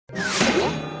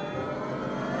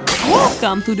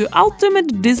Welcome to the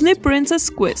ultimate Disney Princess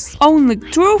quiz. Only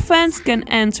true fans can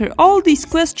answer all these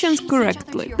questions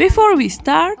correctly. Before we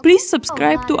start, please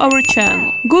subscribe to our channel.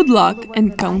 Good luck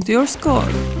and count your score.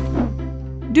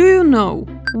 Do you know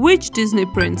which Disney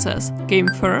princess came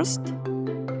first?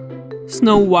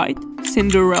 Snow White,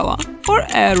 Cinderella, or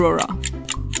Aurora?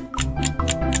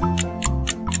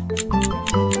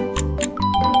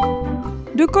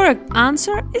 The correct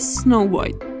answer is Snow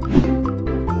White.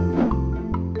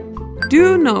 Do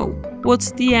you know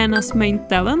what's Tiana's main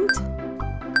talent?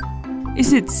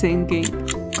 Is it singing,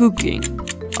 cooking,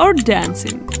 or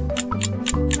dancing?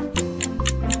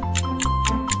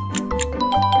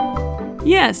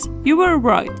 Yes, you were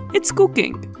right, it's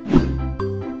cooking.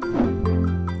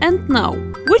 And now,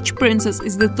 which princess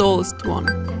is the tallest one?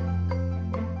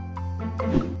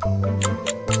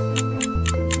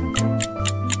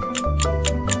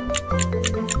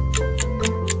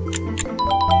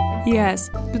 Yes,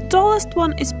 the tallest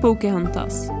one is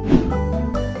Pocahontas.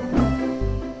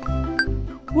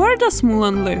 Where does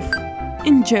Mulan live?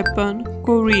 In Japan,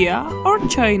 Korea, or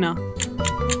China?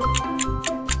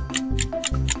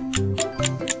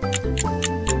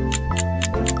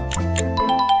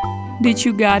 Did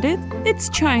you get it? It's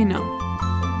China.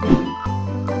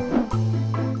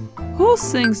 Who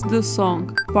sings the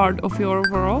song Part of Your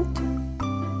World?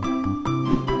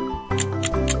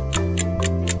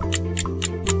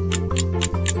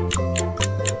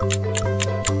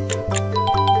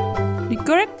 The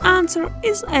correct answer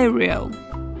is Ariel.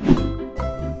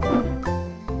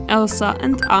 Elsa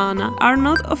and Anna are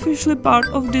not officially part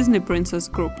of Disney Princess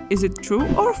Group. Is it true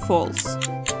or false?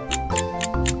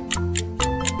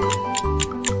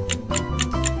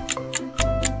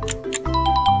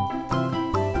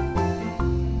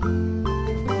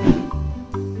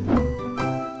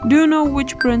 Do you know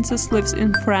which princess lives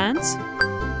in France?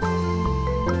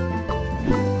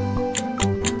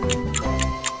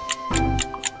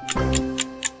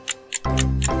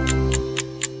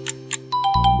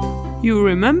 You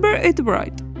remember it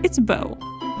right, it's Belle.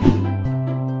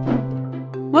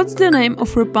 What's the name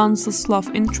of Rapunzel's love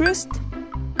interest?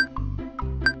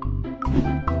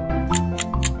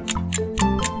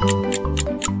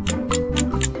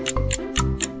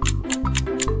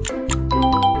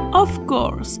 Of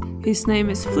course, his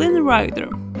name is Flynn Rider.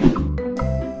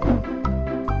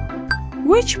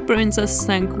 Which princess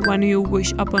sang When You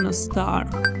Wish Upon a Star?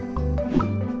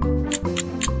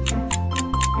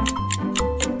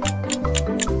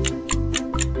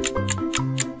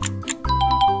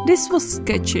 This was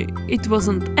sketchy, it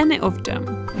wasn't any of them.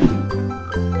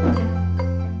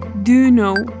 Do you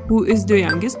know who is the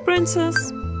youngest princess?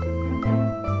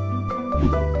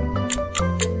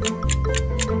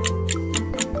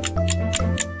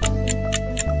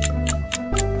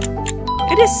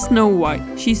 It is Snow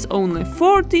White, she's only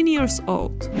 14 years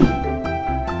old.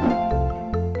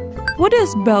 What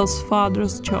is Belle's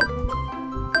father's job?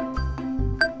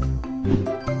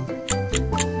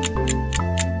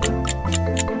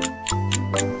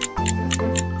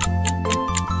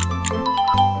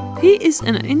 He is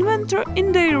an inventor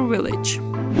in their village.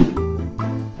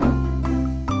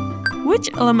 Which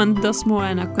element does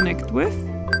Moana connect with?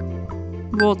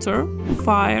 Water,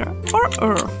 fire, or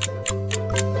earth?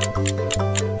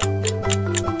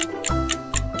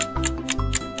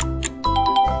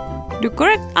 The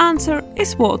correct answer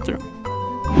is water.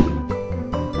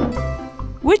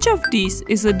 Which of these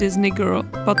is a Disney girl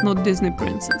but not Disney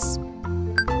princess?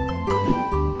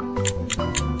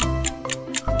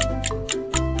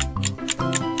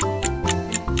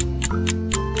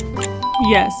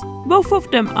 Yes, both of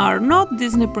them are not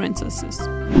Disney princesses.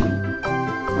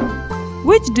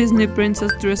 Which Disney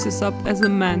princess dresses up as a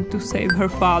man to save her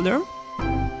father?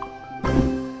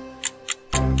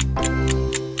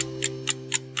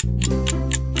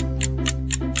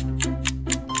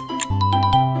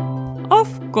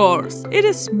 Of course, it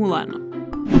is Mulan.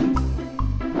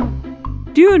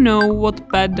 Do you know what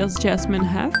pet does Jasmine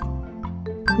have?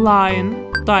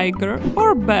 Lion, tiger,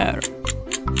 or bear?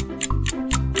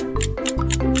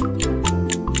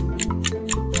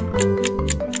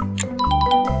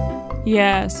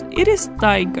 Yes, it is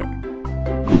tiger.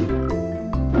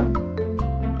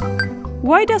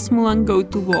 Why does Mulan go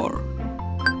to war?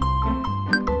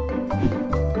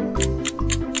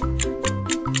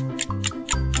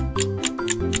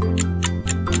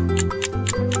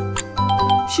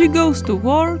 She goes to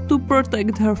war to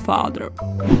protect her father.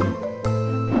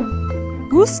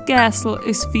 Whose castle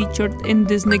is featured in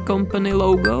Disney Company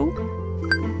logo?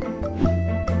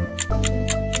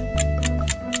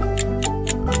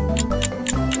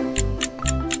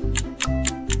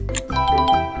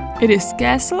 It is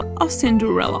Castle of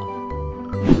Cinderella.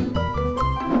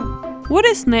 What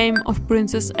is name of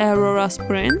Princess Aurora's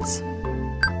prince?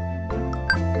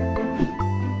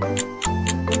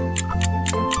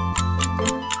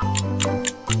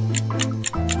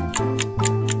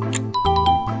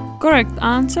 Correct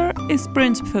answer is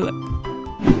Prince Philip.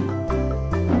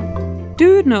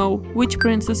 Do you know which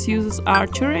princess uses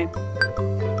archery?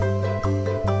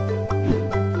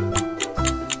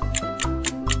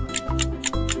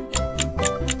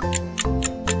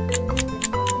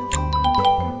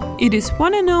 It is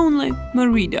one and only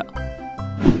Merida.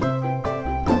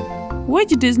 Which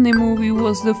Disney movie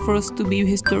was the first to be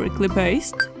historically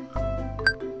based?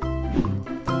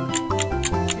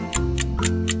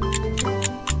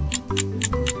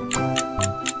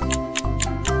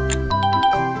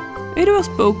 It was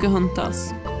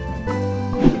Pocahontas.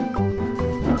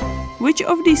 Which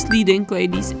of these leading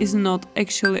ladies is not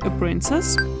actually a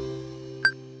princess?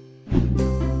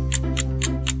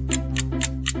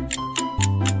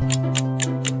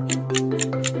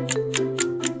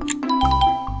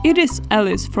 It is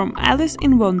Alice from Alice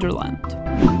in Wonderland.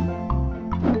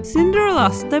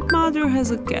 Cinderella's stepmother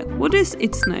has a cat. What is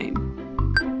its name?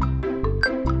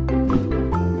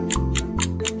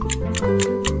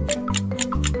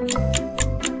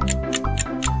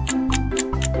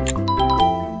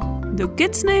 The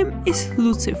cat's name is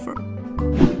Lucifer.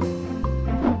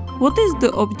 What is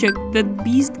the object that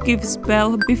Beast gives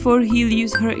Belle before he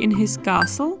leaves her in his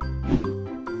castle?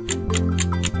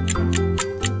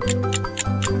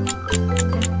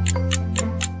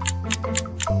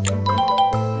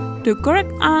 The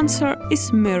correct answer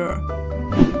is mirror.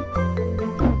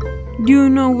 Do you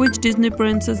know which Disney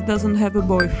princess doesn't have a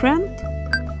boyfriend?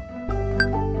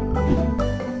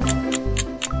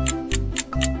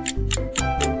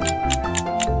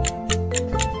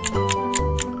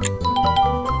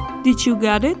 Did you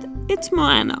get it? It's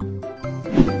Moana.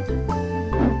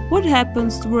 What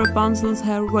happens to Rapunzel's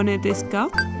hair when it is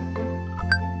cut?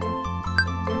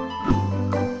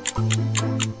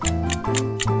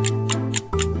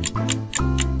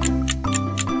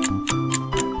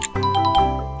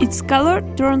 Its color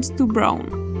turns to brown.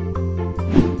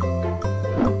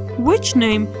 Which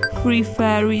name three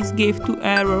fairies gave to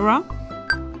Aurora?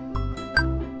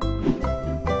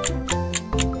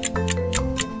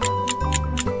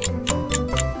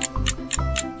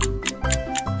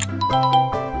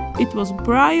 It was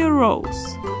Briar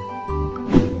Rose.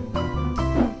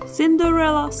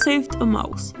 Cinderella saved a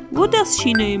mouse. What does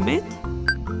she name it?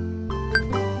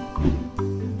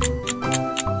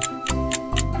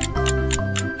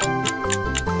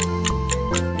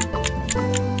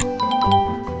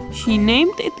 She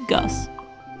named it Gus.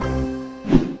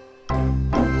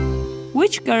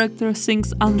 Which character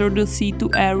sings Under the Sea to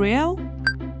Ariel?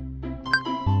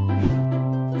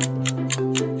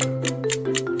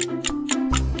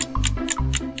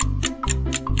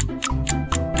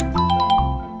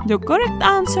 The correct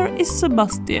answer is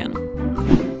Sebastian.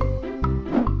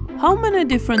 How many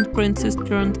different princes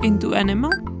turned into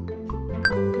animals?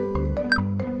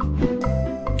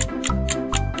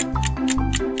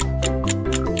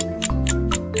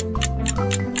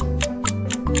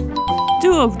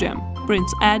 Two of them,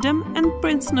 Prince Adam and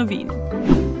Prince Naveen.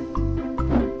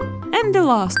 And the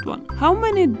last one, how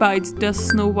many bites does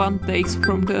Snow White take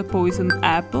from the poisoned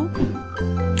apple?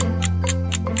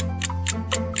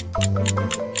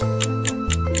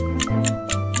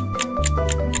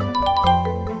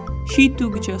 She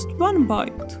took just one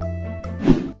bite.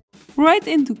 Write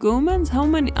into comments how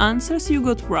many answers you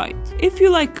got right. If you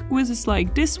like quizzes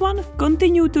like this one,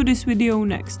 continue to this video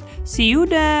next. See you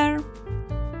there!